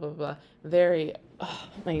disappointing, blah, blah, blah, blah." Very,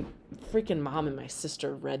 my freaking mom and my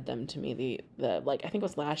sister read them to me. The like, I think it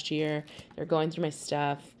was last year. They're going through my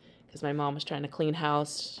stuff because my mom was trying to clean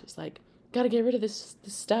house. She's like, "Gotta get rid of this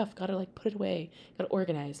stuff. Gotta like put it away. Gotta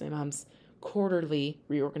organize." My mom's quarterly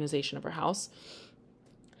reorganization of her house.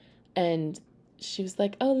 And she was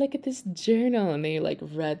like, "Oh, look at this journal." And they like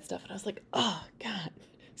read stuff. And I was like, "Oh, God,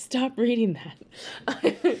 stop reading that."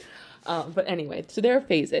 But anyway, so there are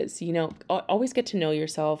phases. Always get to know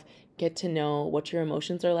yourself, get to know what your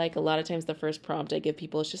emotions are like. A lot of times the first prompt I give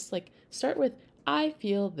people is just like, start with, "I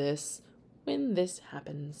feel this when this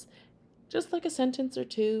happens." Just like a sentence or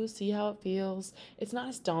two, see how it feels. It's not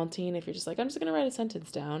as daunting if you're just like, "I'm just going to write a sentence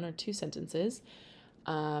down or two sentences."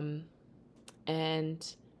 And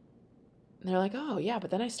they're like, "Oh, yeah, but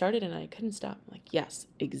then I started and I couldn't stop." I'm like, yes,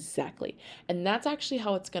 exactly. And that's actually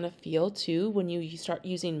how it's going to feel too when you start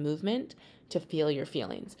using movement to feel your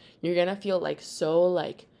feelings. You're going to feel like so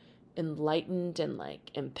like enlightened and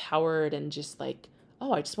like empowered, and just like,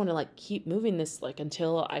 "Oh, I just want to like keep moving this like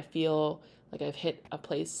until I feel like I've hit a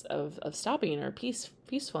place of stopping or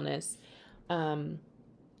peacefulness." Um,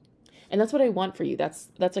 and that's what I want for you. That's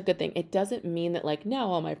a good thing. It doesn't mean that like now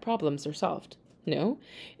all my problems are solved. No,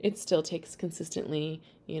 it still takes consistently,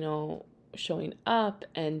 showing up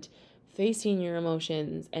and facing your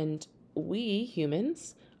emotions. And we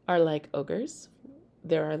humans are like ogres.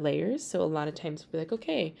 There are layers. So a lot of times we're like,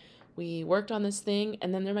 okay, we worked on this thing,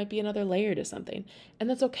 and then there might be another layer to something. And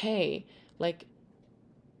that's okay. Like,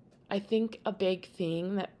 I think a big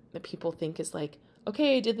thing that people think is like,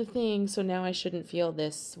 okay, I did the thing, so now I shouldn't feel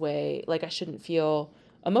this way. Like, I shouldn't feel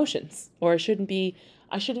emotions, or I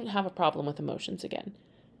shouldn't have a problem with emotions again.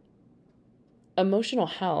 Emotional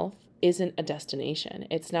health isn't a destination.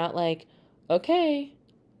 It's not like, okay,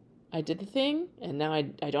 I did the thing, and now I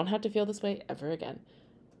don't have to feel this way ever again.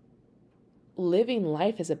 Living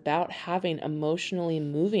life is about having emotionally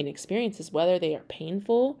moving experiences, whether they are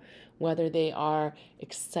painful, whether they are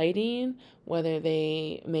exciting, whether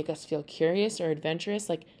they make us feel curious or adventurous.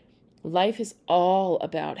 Like, life is all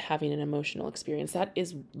about having an emotional experience. That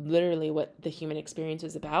is literally what the human experience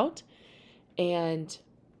is about. And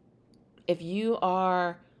if you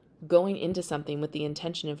are going into something with the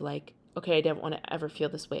intention of like, okay, I don't want to ever feel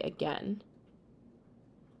this way again,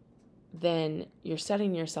 then you're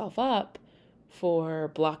setting yourself up for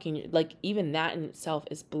blocking, like, even that in itself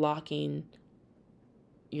is blocking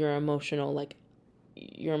your emotional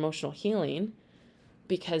healing,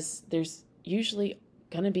 because there's usually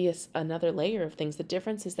going to be another layer of things. The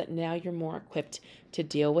difference is that now you're more equipped to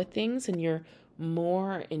deal with things, and you're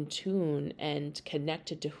more in tune and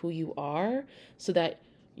connected to who you are, so that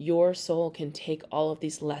your soul can take all of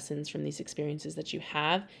these lessons from these experiences that you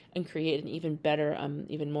have and create an even better,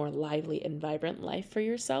 even more lively and vibrant life for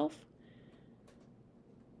yourself.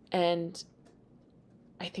 And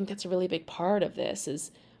I think that's a really big part of this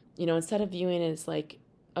is, instead of viewing it as like,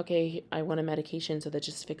 okay, I want a medication so that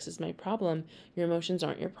just fixes my problem. Your emotions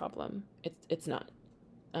aren't your problem. It's not.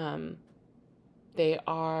 They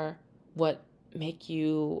are what make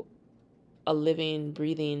you a living,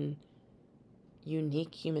 breathing,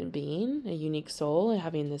 unique human being, a unique soul,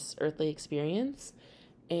 having this earthly experience.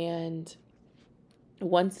 And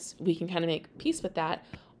once we can kind of make peace with that,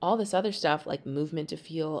 all this other stuff like movement to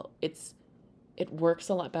feel, it works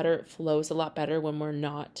a lot better, it flows a lot better when we're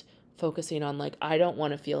not focusing on like, I don't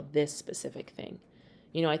want to feel this specific thing.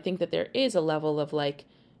 I think that there is a level of like,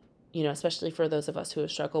 especially for those of us who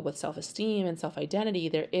have struggled with self-esteem and self-identity,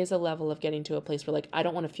 there is a level of getting to a place where like, I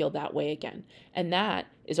don't want to feel that way again. And that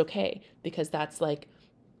is okay, because that's like,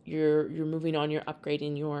 you're moving on, you're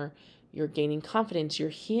upgrading, you're gaining confidence, you're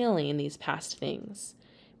healing these past things.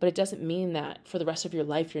 But it doesn't mean that for the rest of your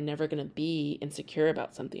life, you're never going to be insecure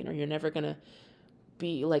about something, or you're never going to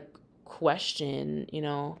be like question,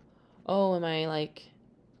 oh, am I like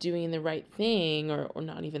doing the right thing, or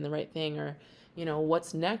not even the right thing, or,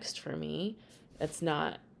 what's next for me? That's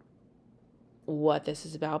not what this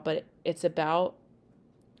is about, but it's about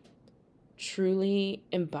truly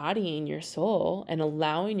embodying your soul and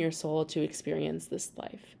allowing your soul to experience this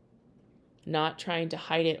life, not trying to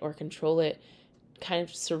hide it or control it, kind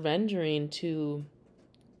of surrendering to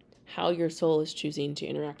how your soul is choosing to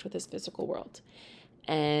interact with this physical world.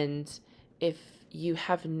 And if you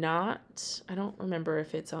have not, I don't remember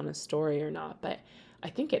if it's on a story or not, but I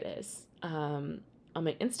think it is. On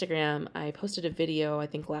my Instagram, I posted a video, I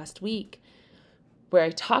think last week, where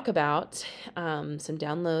I talk about some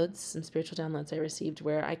downloads, some spiritual downloads I received,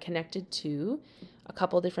 where I connected to a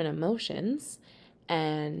couple different emotions,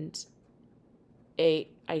 and I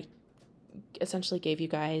essentially gave you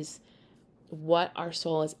guys what our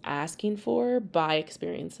soul is asking for by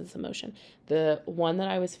experiencing this emotion. The one that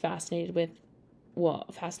I was fascinated, but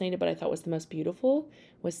I thought was the most beautiful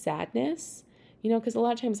was sadness. Because a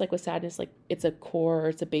lot of times, like with sadness, like it's a core,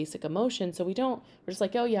 it's a basic emotion. So we're just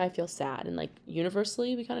like, oh yeah, I feel sad. And like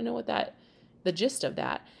universally, we kind of know the gist of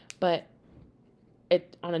that. But I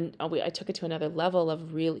took it to another level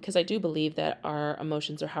of really, because I do believe that our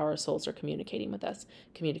emotions are how our souls are communicating with us,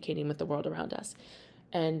 communicating with the world around us.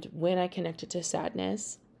 And when I connected to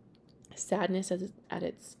sadness at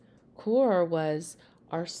its core was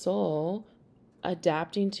our soul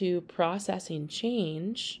adapting to processing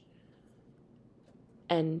change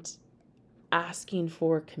and asking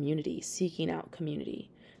for community, seeking out community.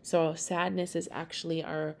 So sadness is actually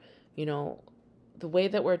our, the way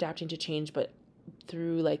that we're adapting to change, but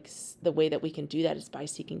through like the way that we can do that is by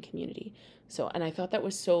seeking community. So, and I thought that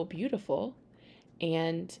was so beautiful.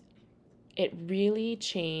 And it really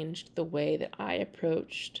changed the way that I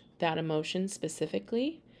approached that emotion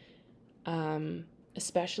specifically,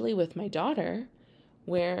 especially with my daughter,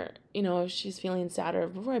 where, if she's feeling sad or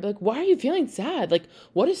before, I'd be like, why are you feeling sad? Like,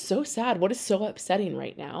 what is so sad? What is so upsetting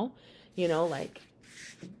right now? Like,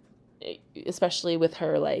 especially with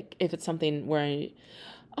her, like, if it's something where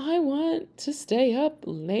I want to stay up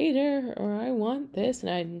later, or I want this, and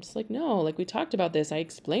I'm just like, no, like we talked about this. I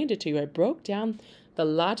explained it to you. I broke down the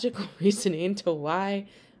logical reasoning to why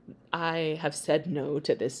I have said no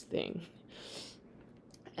to this thing.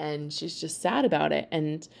 And she's just sad about it.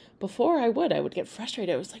 And before I would get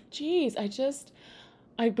frustrated. I was like, geez,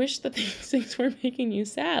 I wish that these things were making you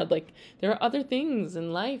sad. Like there are other things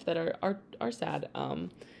in life that are sad.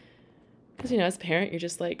 Because, as a parent, you're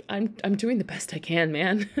just like, I'm doing the best I can,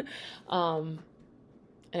 man. And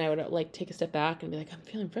I would like take a step back and be like, I'm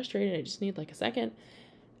feeling frustrated. I just need like a second.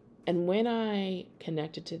 And when I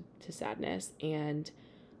connected to sadness and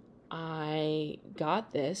I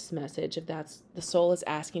got this message of that's the soul is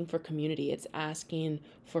asking for community, it's asking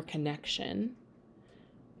for connection,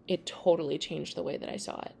 it totally changed the way that I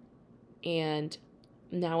saw it. And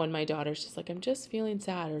now when my daughter's just like, I'm just feeling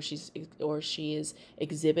sad, or she is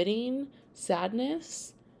exhibiting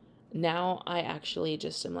sadness, now I actually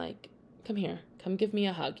just am like, come here, come give me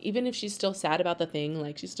a hug. Even if she's still sad about the thing,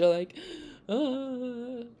 like she's still like,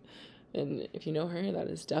 ah. And if you know her, that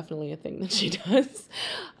is definitely a thing that she does.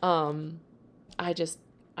 I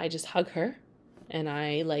just hug her, and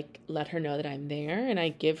I like let her know that I'm there, and I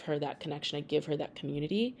give her that connection. I give her that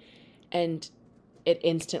community, and it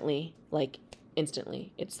instantly,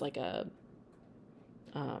 it's like a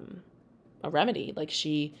remedy. Like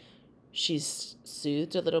she's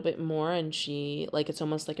soothed a little bit more, and she like, it's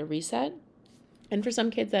almost like a reset. And for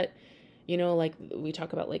some kids that, like we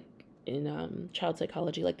talk about like in child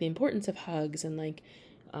psychology, like the importance of hugs and like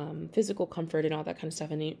physical comfort and all that kind of stuff,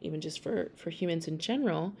 and even just for humans in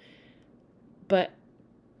general. But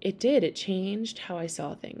it changed how I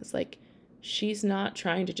saw things. Like she's not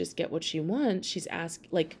trying to just get what she wants. She's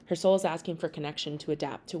like her soul is asking for connection to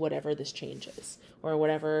adapt to whatever this change is, or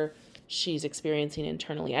whatever she's experiencing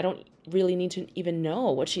internally. I don't really need to even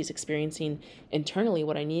know what she's experiencing internally.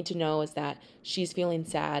 What I need to know is that she's feeling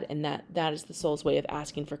sad, and that is the soul's way of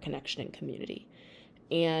asking for connection and community.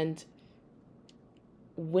 And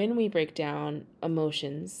when we break down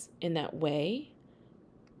emotions in that way,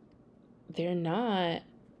 they're not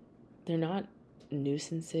they're not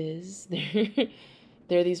nuisances.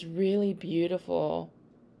 They're these really beautiful,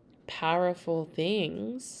 powerful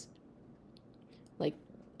things, like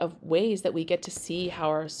of ways that we get to see how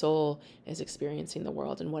our soul is experiencing the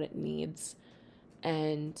world and what it needs.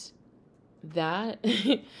 And that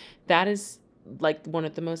that is like one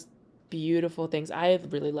of the most beautiful things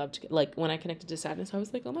I've really loved. Like when I connected to sadness, I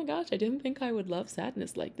was like, oh my gosh, I didn't think I would love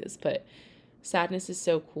sadness like this. But sadness is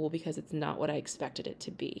so cool because it's not what I expected it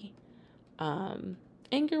to be.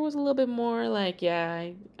 Anger was a little bit more like, yeah,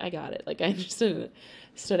 I got it. Like I understood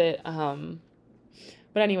it.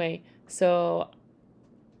 But anyway, so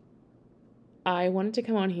I wanted to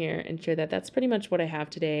come on here and share that that's pretty much what I have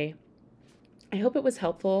today. I hope it was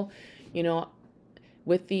helpful, you know,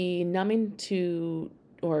 with the numbing to,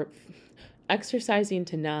 or exercising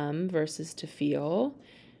to numb versus to feel.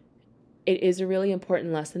 It is a really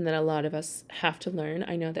important lesson that a lot of us have to learn.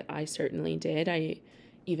 I know that I certainly did. I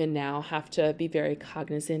even now have to be very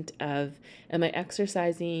cognizant of, am I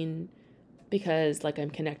exercising because like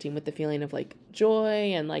I'm connecting with the feeling of like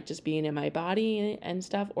joy and like just being in my body and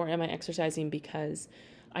stuff, or am I exercising because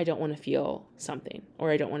I don't want to feel something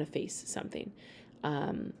or I don't want to face something?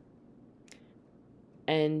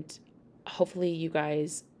 And hopefully you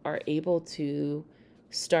guys are able to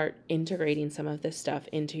start integrating some of this stuff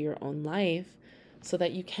into your own life so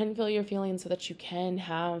that you can feel your feelings, so that you can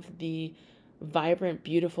have the vibrant,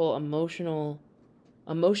 beautiful,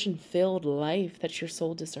 emotion-filled life that your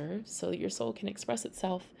soul deserves, so that your soul can express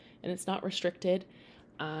itself and it's not restricted.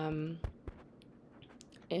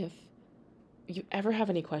 If you ever have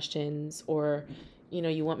any questions, or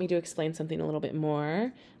you want me to explain something a little bit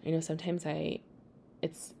more, I know sometimes I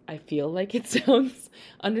feel like it sounds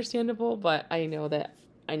understandable, but I know that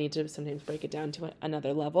I need to sometimes break it down to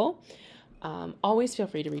another level. Always feel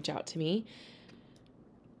free to reach out to me.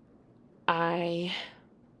 I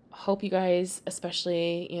hope you guys,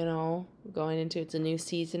 especially, going into it's a new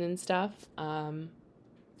season and stuff, I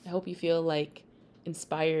hope you feel like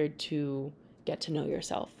inspired to get to know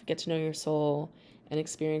yourself, get to know your soul, and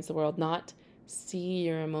experience the world. Not see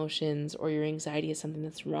your emotions or your anxiety as something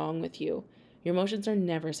that's wrong with you. Your emotions are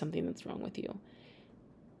never something that's wrong with you.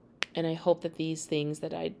 And I hope that these things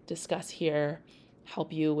that I discuss here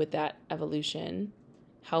help you with that evolution,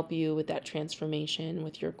 help you with that transformation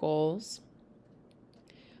with your goals.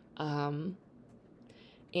 And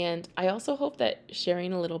I also hope that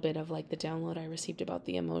sharing a little bit of like the download I received about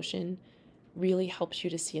the emotion really helps you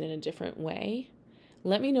to see it in a different way.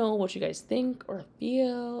 Let me know what you guys think or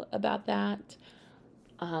feel about that,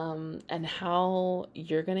 and how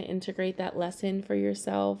you're going to integrate that lesson for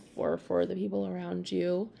yourself or for the people around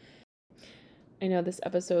you. I know this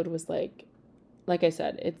episode was like I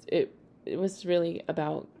said, it was really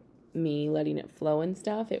about me letting it flow and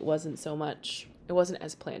stuff. It wasn't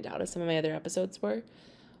as planned out as some of my other episodes were.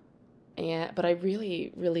 But I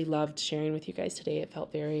really, really loved sharing with you guys today. It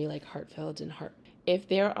felt very like heartfelt and If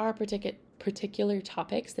there are particular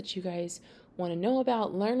topics that you guys want to know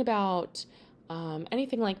about, learn about,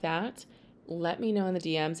 anything like that, let me know in the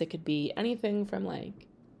DMs. It could be anything from like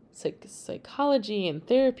psychology and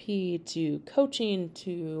therapy to coaching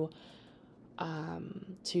to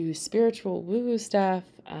spiritual woo-woo stuff,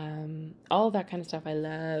 all of that kind of stuff. I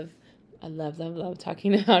love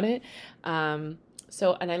talking about it. And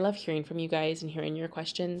I love hearing from you guys and hearing your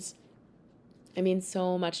questions. It means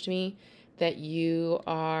so much to me that you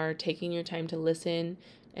are taking your time to listen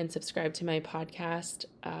and subscribe to my podcast.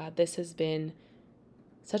 This has been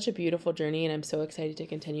such a beautiful journey, and I'm so excited to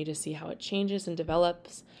continue to see how it changes and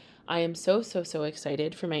develops. I am so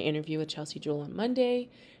excited for my interview with Chelsea Jewell on Monday.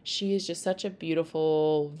 She is just such a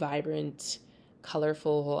beautiful, vibrant,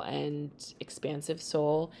 colorful, and expansive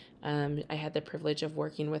soul. I had the privilege of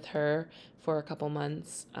working with her for a couple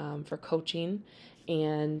months for coaching,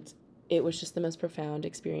 and it was just the most profound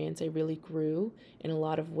experience. I really grew in a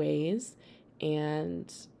lot of ways,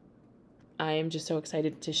 and I am just so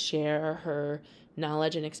excited to share her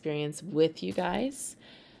knowledge and experience with you guys,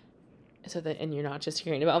 and you're not just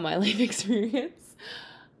hearing about my life experience.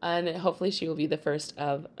 And hopefully she will be the first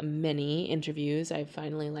of many interviews. I've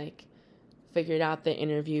finally figured out the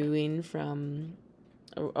interviewing from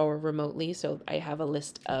or remotely, so I have a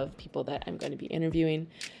list of people that I'm going to be interviewing.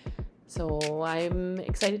 So I'm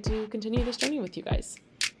excited to continue this journey with you guys.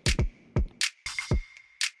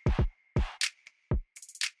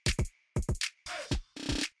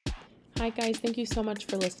 Hi guys, thank you so much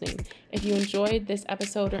for listening. If you enjoyed this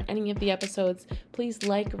episode or any of the episodes, please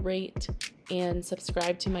rate, and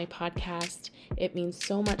subscribe to my podcast. It means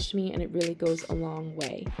so much to me and it really goes a long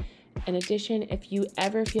way. In addition, if you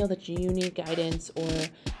ever feel that you need guidance or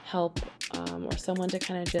help, or someone to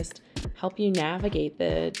kind of just help you navigate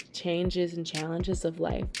the changes and challenges of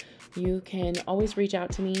life, you can always reach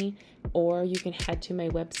out to me, or you can head to my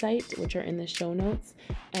website, which are in the show notes,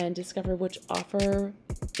 and discover which offer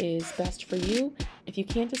is best for you. If you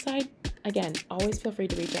can't decide, again, always feel free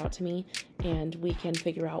to reach out to me, and we can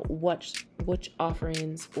figure out which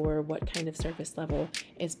offerings or what kind of service level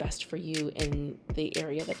is best for you in the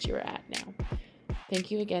area that you're at now.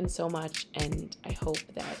 Thank you again so much, and I hope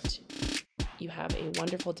that you have a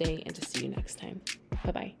wonderful day, and to see you next time.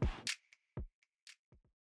 Bye-bye.